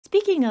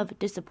speaking of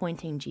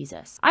disappointing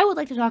Jesus, I would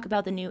like to talk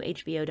about the new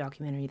HBO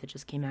documentary that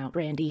just came out,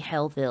 Brandy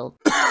Hellville.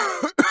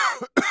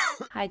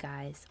 Hi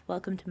guys,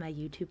 welcome to my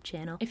YouTube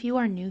channel. If you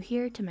are new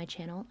here to my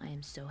channel, I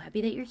am so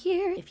happy that you're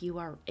here. If you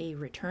are a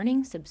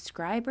returning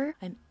subscriber,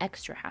 I'm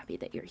extra happy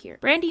that you're here.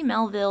 Brandy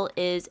Melville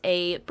is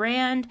a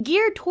brand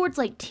geared towards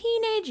like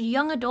teenage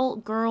young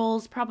adult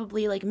girls,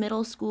 probably like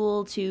middle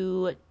school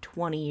to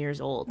 20 years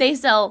old. They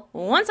sell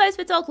one size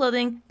fits all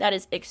clothing that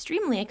is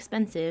extremely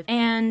expensive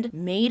and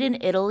made in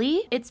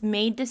Italy. It's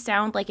made to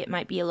sound like it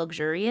might be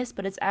luxurious,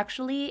 but it's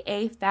actually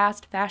a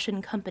fast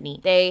fashion company.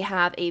 They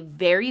have a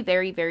very,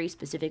 very, very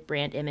specific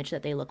brand image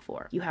that they look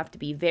for. You have to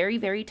be very,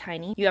 very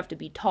tiny, you have to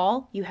be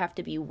tall, you have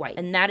to be white,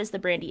 and that is the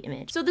Brandy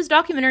image. So this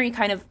documentary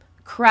kind of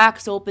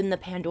cracks open the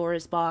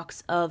Pandora's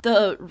box of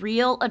the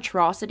real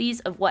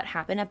atrocities of what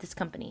happened at this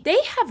company. They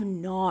have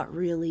not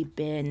really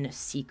been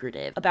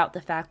secretive about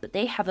the fact that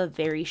they have a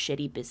very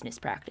shitty business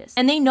practice.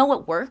 And they know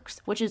it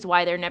works, which is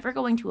why they're never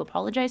going to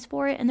apologize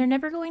for it and they're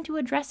never going to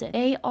address it.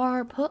 They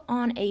are put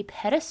on a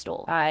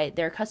pedestal by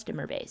their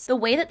customer base. The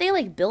way that they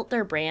like built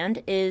their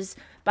brand is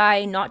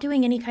by not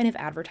doing any kind of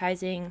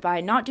advertising,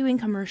 by not doing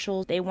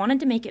commercials. They wanted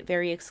to make it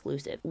very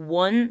exclusive.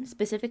 One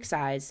specific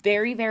size,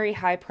 very, very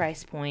high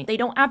price point. They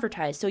don't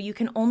advertise, so you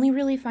can only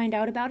really find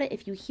out about it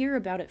if you hear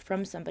about it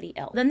from somebody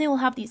else. Then they will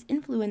have these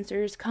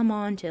influencers come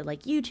on to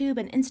like YouTube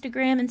and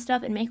Instagram and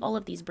stuff and make all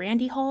of these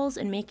brandy hauls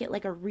and make it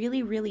like a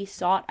really, really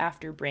sought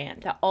after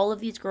brand that all of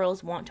these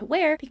girls want to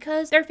wear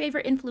because their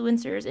favorite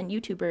influencers and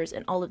YouTubers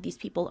and all of these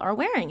people are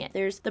wearing it.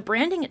 There's the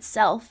branding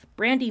itself,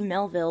 Brandy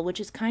Melville,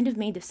 which is kind of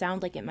made to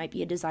sound like it might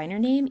be a designer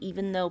name,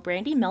 even though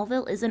Brandy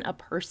Melville isn't a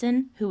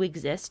person who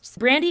exists.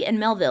 Brandy and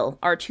Melville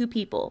are two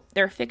people.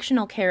 They're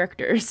fictional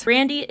characters.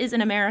 Brandy is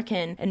an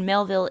American and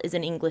Melville is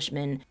an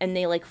Englishman, and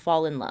they like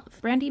fall in love.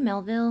 Brandy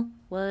Melville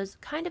was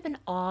kind of an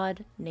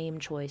odd name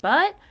choice,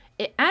 but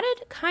it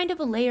added kind of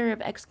a layer of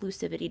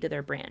exclusivity to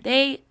their brand.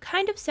 They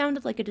kind of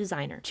sounded like a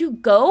designer. To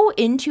go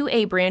into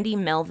a Brandy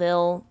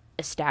Melville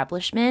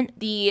establishment,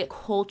 the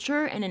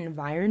culture and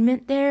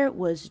environment there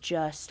was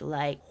just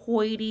like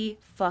hoity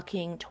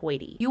fucking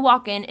toity. You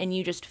walk in and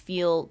you just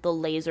feel the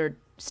laser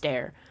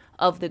stare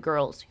of the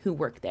girls who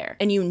work there,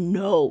 and you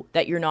know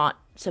that you're not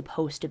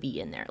supposed to be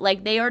in there.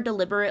 Like, they are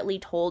deliberately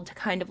told to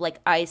kind of like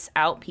ice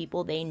out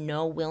people they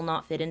know will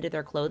not fit into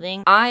their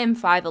clothing. I am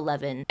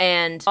 5'11"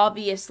 and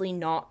obviously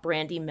not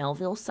Brandy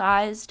Melville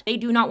sized. They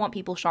do not want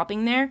people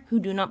shopping there who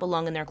do not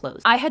belong in their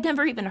clothes. I had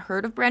never even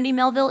heard of Brandy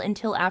Melville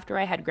until after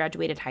I had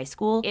graduated high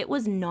school. It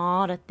was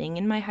not a thing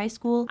in my high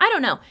school. I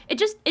don't know.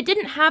 It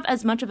didn't have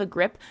as much of a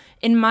grip.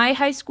 In my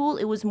high school,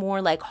 it was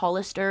more like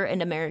Hollister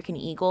and American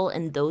Eagle,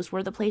 and those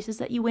were the places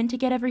that you went to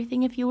get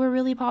everything if you were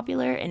really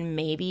popular, and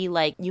maybe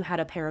like you had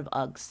a pair of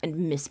Uggs and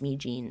Miss Me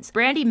jeans.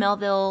 Brandy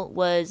Melville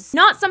was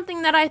not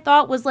something that I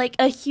thought was like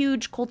a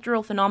huge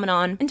cultural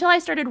phenomenon until I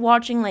started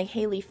watching like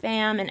Haley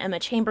Pham and Emma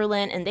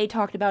Chamberlain, and they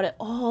talked about it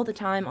all the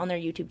time on their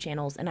YouTube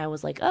channels, and I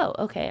was like, oh,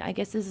 okay, I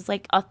guess this is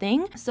like a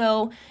thing.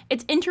 So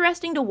it's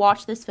interesting to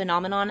watch this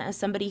phenomenon as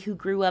somebody who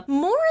grew up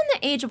more in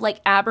the age of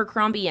like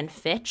Abercrombie and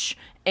Fitch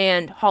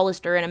and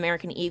Hollister and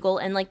American Eagle,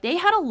 and like they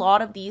had a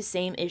lot of these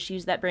same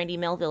issues that Brandy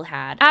Melville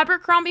had.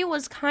 Abercrombie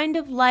was kind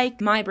of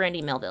like my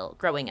Brandy Melville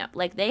growing up.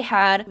 Like, they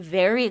had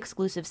very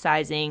exclusive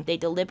sizing. They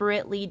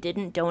deliberately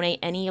didn't donate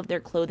any of their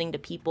clothing to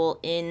people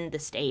in the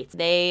States.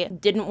 They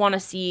didn't want to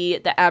see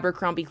the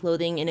Abercrombie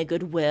clothing in a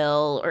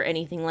Goodwill or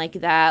anything like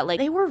that. Like,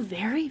 they were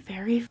very,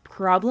 very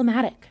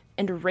problematic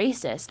and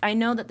racist. I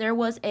know that there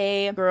was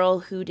a girl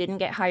who didn't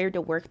get hired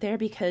to work there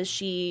because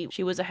she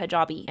was a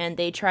hijabi, and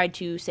they tried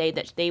to say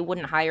that they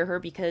wouldn't hire her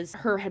because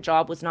her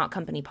hijab was not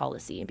company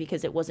policy,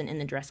 because it wasn't in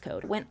the dress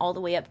code. It went all the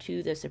way up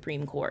to the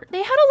Supreme Court.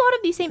 They had a lot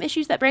of these same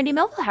issues that Brandy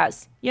Melville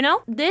has, you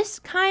know? This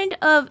kind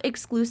of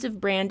exclusive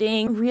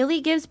branding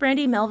really gives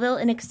Brandy Melville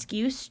an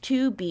excuse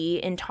to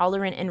be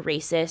intolerant and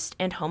racist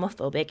and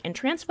homophobic and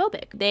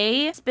transphobic.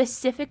 They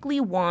specifically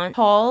want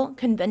tall,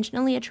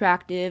 conventionally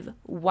attractive,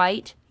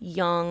 white,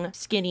 young,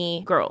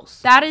 skinny girls.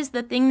 That is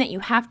the thing that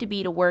you have to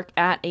be to work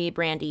at a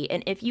Brandy.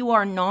 And if you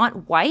are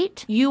not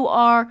white, you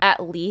are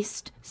at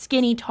least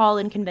skinny, tall,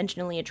 and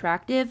conventionally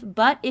attractive.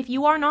 But if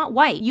you are not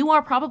white, you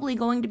are probably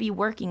going to be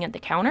working at the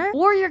counter,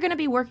 or you're going to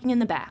be working in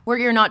the back where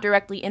you're not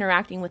directly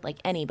interacting with like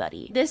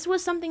anybody. This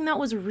was something that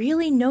was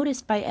really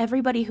noticed by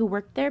everybody who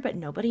worked there, but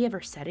nobody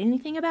ever said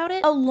anything about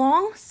it.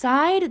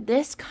 Alongside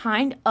this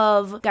kind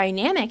of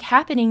dynamic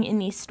happening in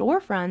these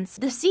storefronts,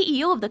 the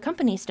CEO of the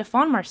company,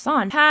 Stefan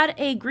Marsan, had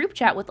a group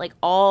chat with like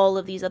all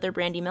of these other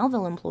Brandy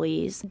Melville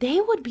employees. They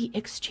would be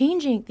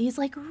exchanging these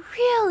like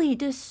really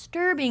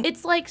disturbing,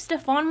 it's like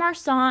Stefan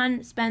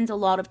Marsan spends a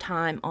lot of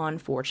time on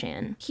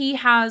 4chan. He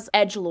has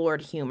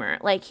edgelord humor.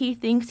 Like, he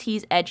thinks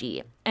he's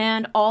edgy.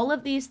 And all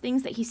of these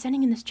things that he's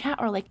sending in this chat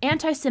are like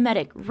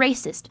anti-Semitic,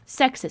 racist,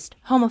 sexist,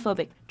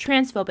 homophobic,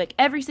 transphobic,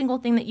 every single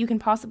thing that you can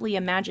possibly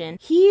imagine.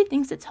 He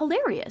thinks it's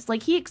hilarious.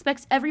 Like, he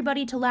expects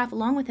everybody to laugh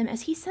along with him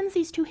as he sends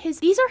these to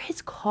these are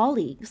his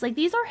colleagues. Like,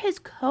 these are his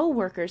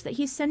co-workers that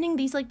he's sending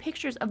these like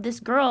pictures of this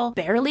girl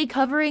barely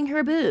covering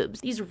her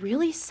boobs. These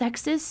really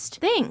sexist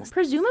things.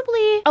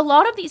 Presumably, a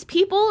lot of these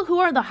people who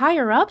are the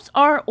higher ups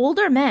are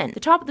older men. The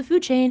top of the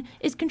food chain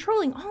is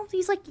controlling all of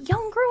these like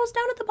young girls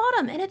down at the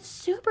bottom, and it's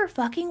super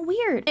fucking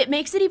weird. It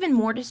makes it even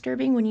more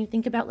disturbing when you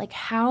think about like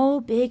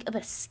how big of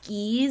a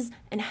skis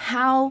and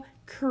how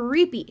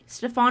creepy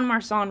Stefan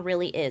Marsan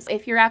really is.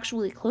 If you're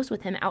actually close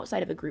with him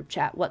outside of a group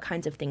chat, what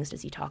kinds of things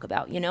does he talk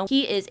about? You know,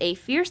 he is a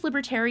fierce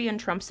libertarian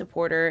Trump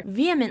supporter,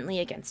 vehemently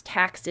against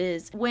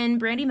taxes. When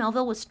Brandy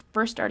Melville was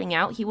first starting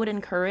out, he would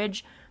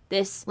encourage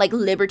this like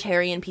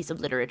libertarian piece of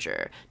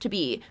literature to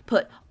be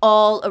put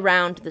all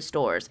around the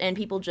stores, and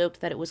people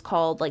joked that it was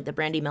called like the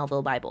Brandy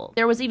Melville Bible.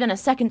 There was even a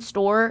second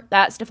store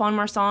that Stefan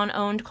Marsan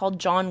owned called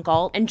John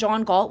Galt, and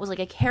John Galt was like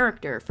a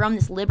character from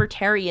this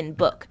libertarian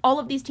book. All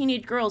of these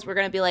teenage girls were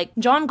gonna be like,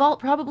 John Galt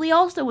probably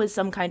also was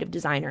some kind of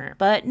designer,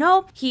 but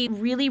no, he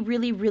really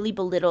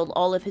belittled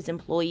all of his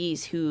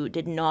employees who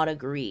did not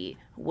agree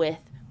with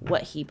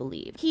what he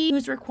believed. He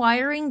was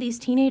requiring these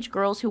teenage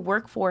girls who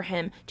work for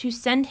him to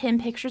send him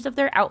pictures of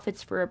their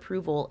outfits for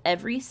approval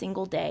every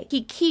single day.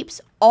 He keeps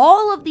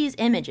all of these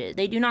images.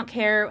 They do not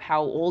care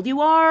how old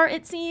you are,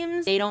 it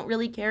seems. They don't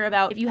really care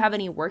about if you have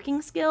any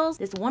working skills.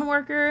 This one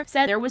worker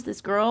said there was this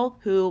girl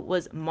who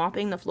was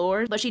mopping the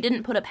floors, but she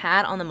didn't put a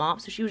pad on the mop,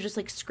 so she was just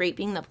like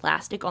scraping the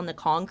plastic on the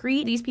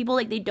concrete. These people,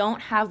 like, they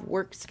don't have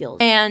work skills.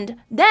 And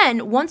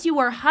then once you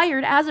are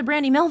hired as a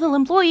Brandy Melville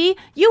employee,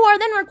 you are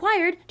then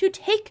required to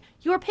take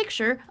your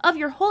picture of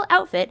your whole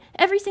outfit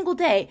every single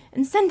day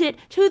and send it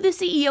to the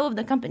CEO of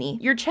the company.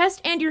 Your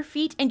chest and your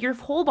feet and your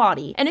whole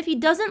body. And if he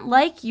doesn't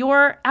like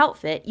your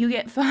outfit, you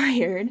get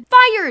fired.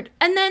 Fired!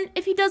 And then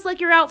if he does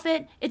like your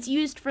outfit, it's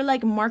used for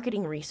like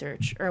marketing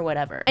research or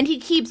whatever. And he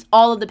keeps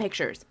all of the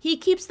pictures. He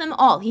keeps them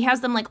all. He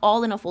has them like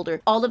all in a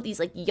folder. All of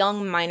these like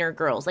young minor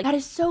girls. Like, that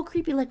is so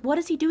creepy. Like, what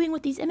is he doing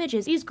with these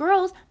images? These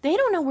girls, they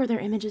don't know where their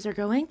images are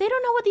going. They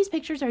don't know what these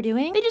pictures are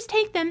doing. They just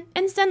take them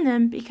and send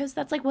them because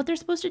that's like what they're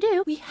supposed to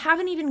do. We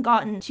haven't even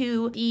gotten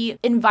to the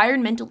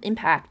environmental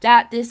impact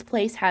that this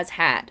place has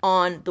had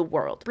on the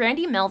world.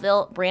 Brandy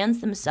Melville brands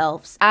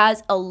themselves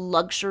as a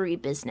luxury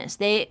business.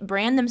 They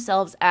brand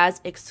themselves as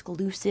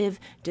exclusive,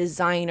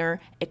 designer,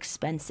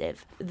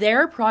 expensive.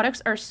 Their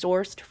products are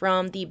sourced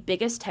from the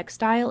biggest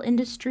textile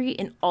industry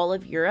in all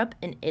of Europe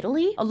and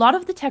Italy. A lot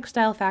of the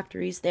textile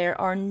factories there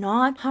are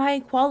not high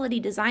quality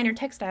designer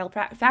textile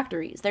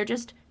factories. They're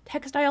just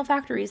textile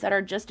factories that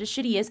are just as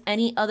shitty as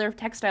any other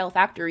textile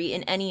factory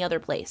in any other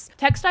place.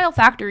 Textile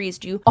factories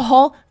do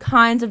all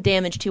kinds of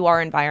damage to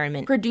our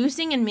environment.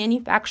 Producing and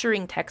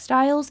manufacturing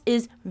textiles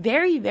is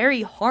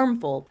very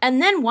harmful.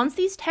 And then once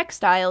these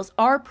textiles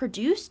are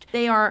produced,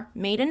 they are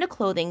made into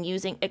clothing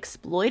using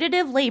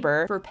exploitative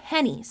labor for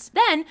pennies.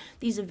 Then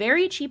these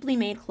very cheaply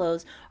made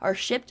clothes are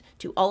shipped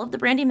to all of the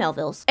Brandy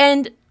Melvilles,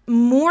 and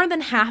more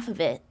than half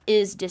of it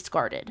is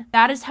discarded.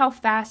 That is how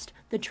fast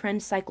the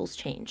trend cycles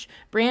change.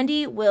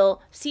 Brandy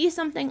will see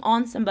something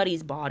on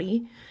somebody's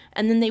body,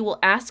 and then they will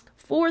ask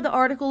for the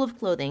article of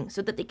clothing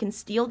so that they can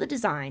steal the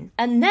design,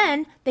 and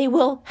then they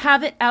will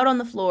have it out on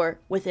the floor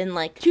within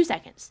like 2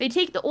 seconds. They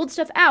take the old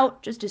stuff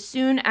out just as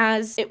soon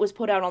as it was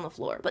put out on the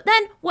floor. But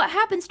then what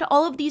happens to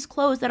all of these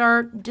clothes that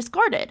are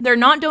discarded? They're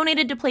not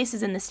donated to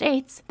places in the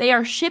States. They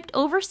are shipped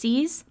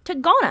overseas to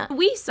Ghana.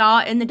 We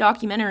saw in the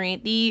documentary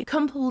the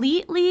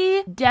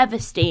completely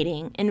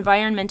devastating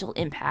environmental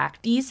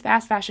impact these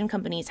fast fashion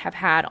companies have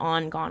had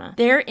on Ghana.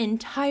 Their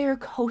entire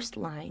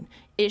coastline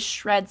is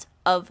shreds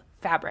of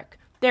fabric.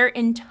 Their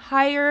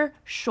entire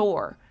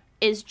shore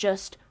is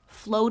just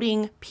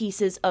floating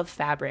pieces of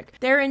fabric.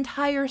 Their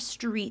entire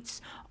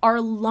streets are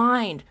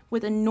lined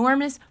with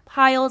enormous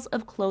piles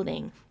of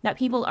clothing that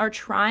people are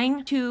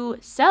trying to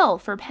sell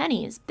for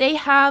pennies. They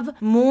have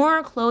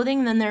more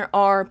clothing than there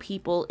are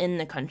people in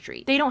the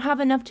country. They don't have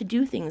enough to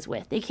do things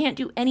with. They can't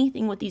do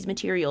anything with these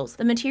materials.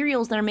 The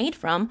materials they're made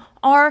from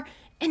are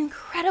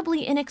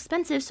incredibly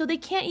inexpensive, so they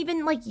can't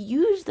even like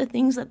use the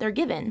things that they're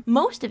given.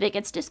 Most of it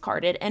gets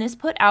discarded and is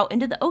put out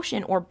into the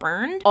ocean or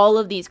burned. All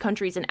of these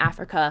countries in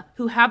Africa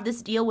who have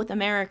this deal with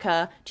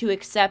America to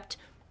accept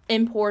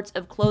imports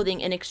of clothing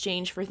in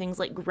exchange for things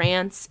like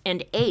grants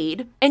and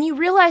aid. And you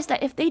realize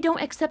that if they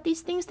don't accept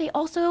these things, they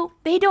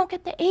don't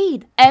get the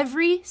aid.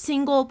 Every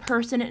single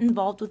person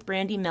involved with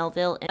Brandy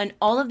Melville and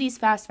all of these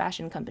fast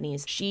fashion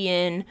companies,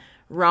 Shein,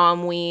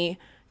 Romwe,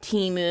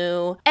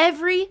 Temu,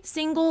 every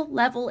single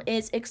level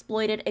is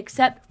exploited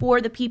except for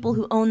the people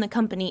who own the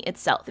company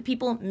itself, the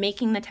people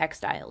making the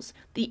textiles,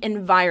 the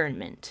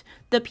environment,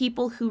 the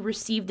people who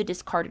receive the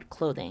discarded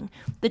clothing,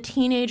 the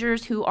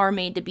teenagers who are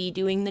made to be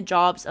doing the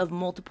jobs of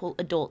multiple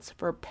adults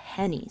for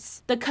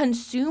pennies, the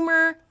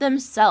consumer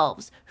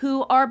themselves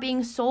who are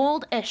being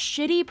sold a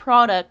shitty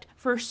product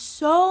for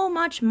so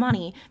much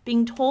money,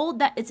 being told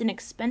that it's an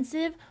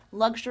expensive,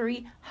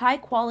 luxury,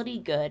 high-quality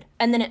good,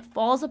 and then it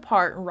falls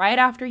apart right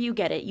after you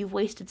get it. You've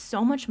wasted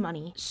so much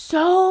money.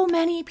 So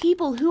many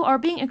people who are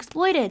being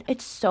exploited.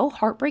 It's so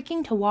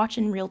heartbreaking to watch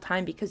in real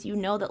time because you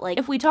know that, like,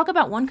 if we talk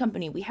about one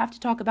company, we have to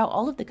talk about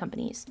all of the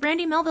companies.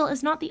 Brandy Melville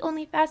is not the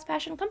only fast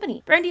fashion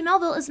company. Brandy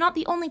Melville is not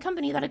the only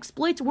company that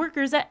exploits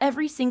workers at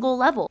every single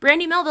level.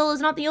 Brandy Melville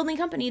is not the only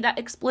company that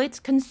exploits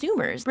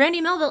consumers.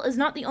 Brandy Melville is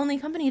not the only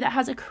company that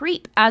has a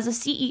creep as a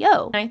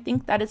CEO. And I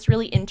think that it's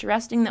really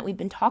interesting that we've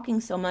been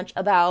talking so much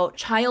about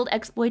child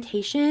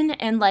exploitation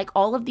and like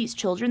all of these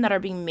children that are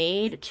being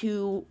made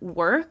to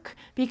work,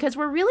 because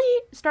we're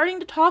really starting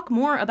to talk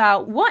more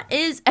about what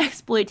is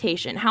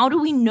exploitation. How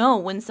do we know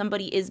when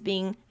somebody is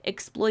being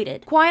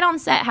exploited? Quiet on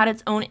Set had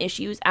its own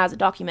issues as a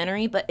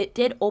documentary, but it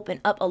did open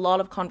up a lot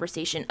of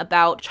conversation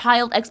about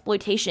child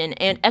exploitation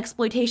and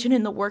exploitation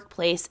in the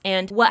workplace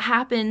and what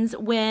happens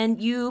when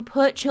you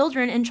put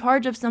children in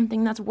charge of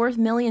something that's worth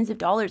millions of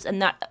dollars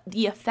and that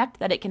the effect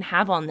that it can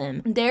have on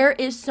them. There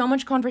is so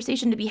much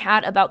conversation to be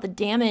had about the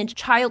damage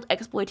child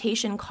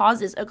exploitation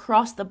causes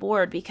across the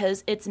board,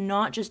 because it's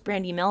not just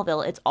Brandy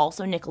Melville, it's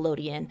also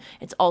Nickelodeon,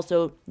 it's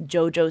also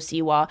JoJo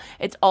Siwa,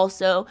 it's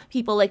also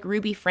people like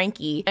Ruby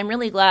Frankie. I'm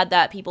really glad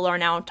that people are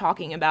now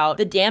talking about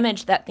the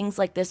damage that things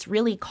like this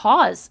really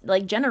cause,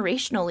 like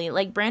generationally.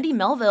 Like Brandy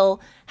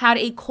Melville had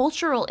a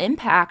cultural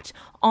impact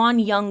on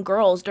young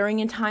girls during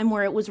a time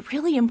where it was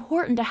really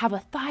important to have a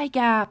thigh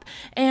gap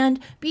and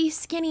be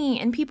skinny,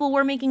 and people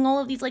were making all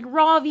of these like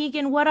raw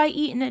vegan what I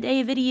eat in a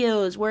day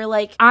videos where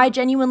like I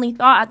genuinely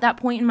thought at that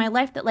point in my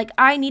life that like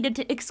I needed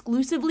to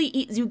exclusively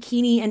eat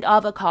zucchini and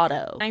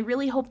avocado. I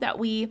really hope that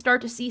we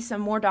start to see some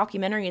more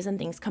documentaries and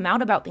things come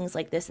out about things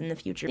like this in the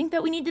future. I think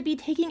that we need to be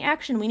taking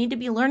action. We need to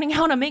be learning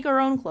how to make our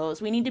own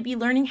clothes. We need to be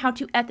learning how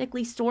to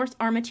ethically source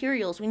our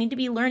materials. We need to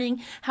be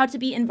learning how to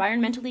be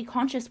environmentally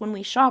conscious when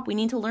we shop. We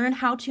need to learn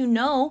how to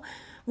know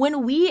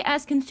when we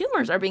as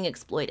consumers are being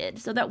exploited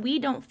so that we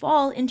don't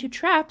fall into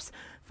traps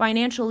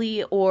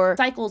financially or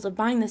cycles of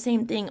buying the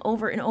same thing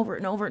over and over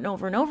and over and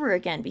over and over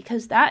again,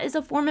 because that is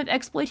a form of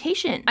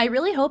exploitation. I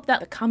really hope that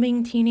the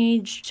coming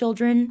teenage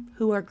children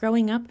who are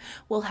growing up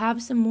will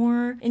have some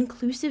more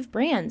inclusive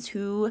brands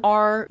who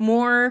are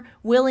more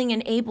willing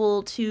and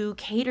able to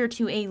cater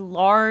to a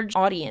large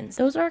audience.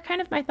 Those are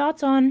kind of my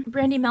thoughts on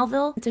Brandy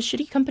Melville. It's a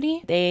shitty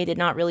company. They did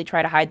not really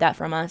try to hide that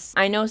from us.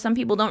 I know some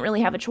people don't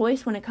really have a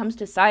choice when it comes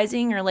to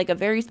sizing or like a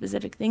very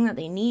specific thing that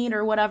they need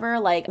or whatever.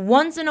 Like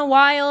once in a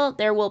while,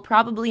 there will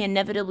probably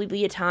inevitably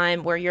be a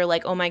time where you're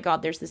like, oh my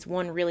god, there's this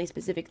one really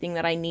specific thing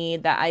that I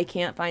need that I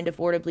can't find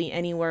affordably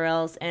anywhere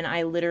else, and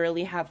I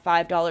literally have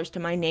 $5 to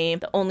my name.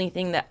 The only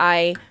thing that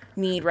I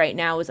need right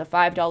now is a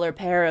 $5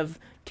 pair of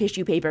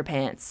tissue paper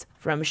pants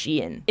from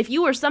Shein. If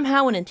you were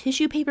somehow in a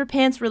tissue paper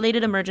pants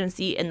related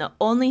emergency and the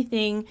only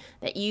thing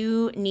that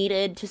you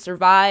needed to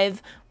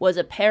survive was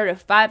a pair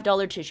of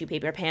 $5 tissue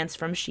paper pants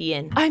from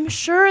Shein, I'm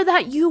sure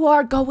that you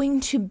are going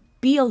to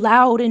be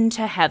allowed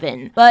into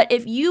heaven. But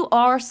if you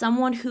are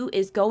someone who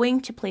is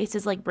going to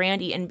places like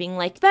Brandy and being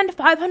like, spend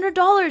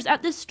 $500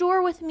 at this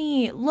store with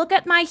me, look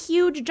at my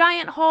huge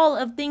giant haul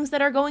of things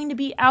that are going to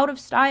be out of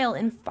style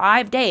in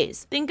 5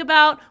 days. Think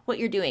about what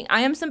you're doing. I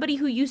am somebody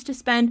who used to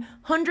spend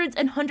hundreds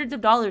and hundreds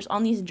of dollars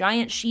on these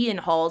giant Shein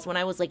hauls when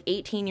I was like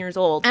 18 years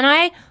old. And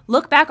I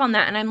look back on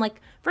that and I'm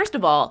like, first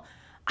of all,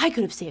 I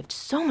could have saved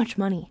so much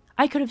money.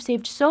 I could have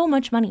saved so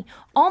much money.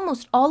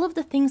 Almost all of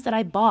the things that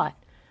I bought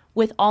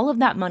with all of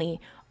that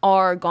money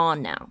are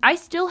gone now. I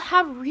still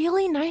have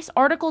really nice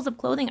articles of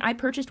clothing I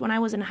purchased when I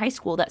was in high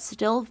school that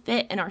still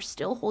fit and are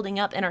still holding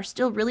up and are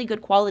still really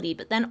good quality.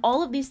 But then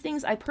all of these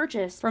things I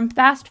purchased from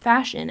fast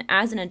fashion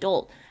as an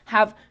adult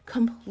have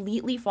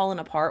completely fallen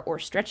apart or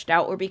stretched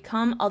out or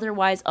become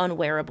otherwise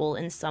unwearable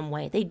in some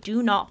way. They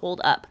do not hold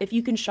up. If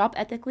you can shop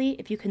ethically,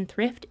 if you can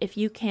thrift, if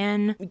you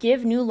can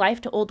give new life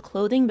to old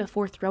clothing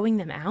before throwing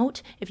them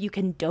out, if you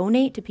can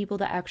donate to people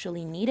that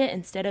actually need it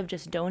instead of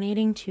just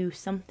donating to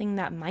something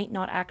that might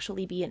not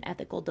actually be an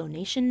ethical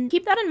donation,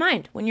 keep that in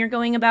mind when you're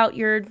going about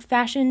your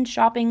fashion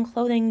shopping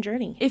clothing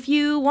journey. If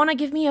you want to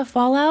give me a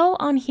follow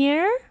on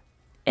here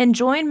and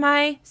join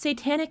my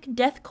satanic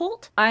death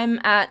cult, I'm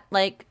at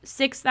like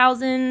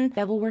 6,000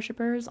 devil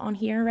worshippers on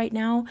here right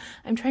now.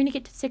 I'm trying to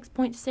get to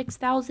 6.6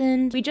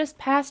 thousand. We just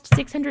passed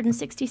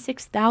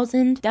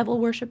 666,000 devil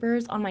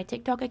worshippers on my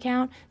TikTok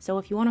account. So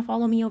if you want to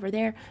follow me over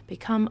there,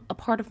 become a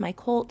part of my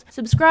cult.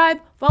 Subscribe,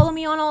 follow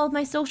me on all of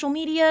my social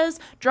medias,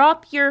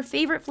 drop your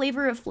favorite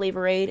flavor of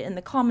Flavorade in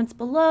the comments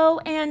below,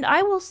 and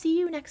I will see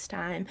you next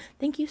time.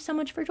 Thank you so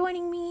much for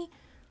joining me.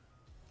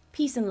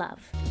 Peace and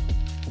love.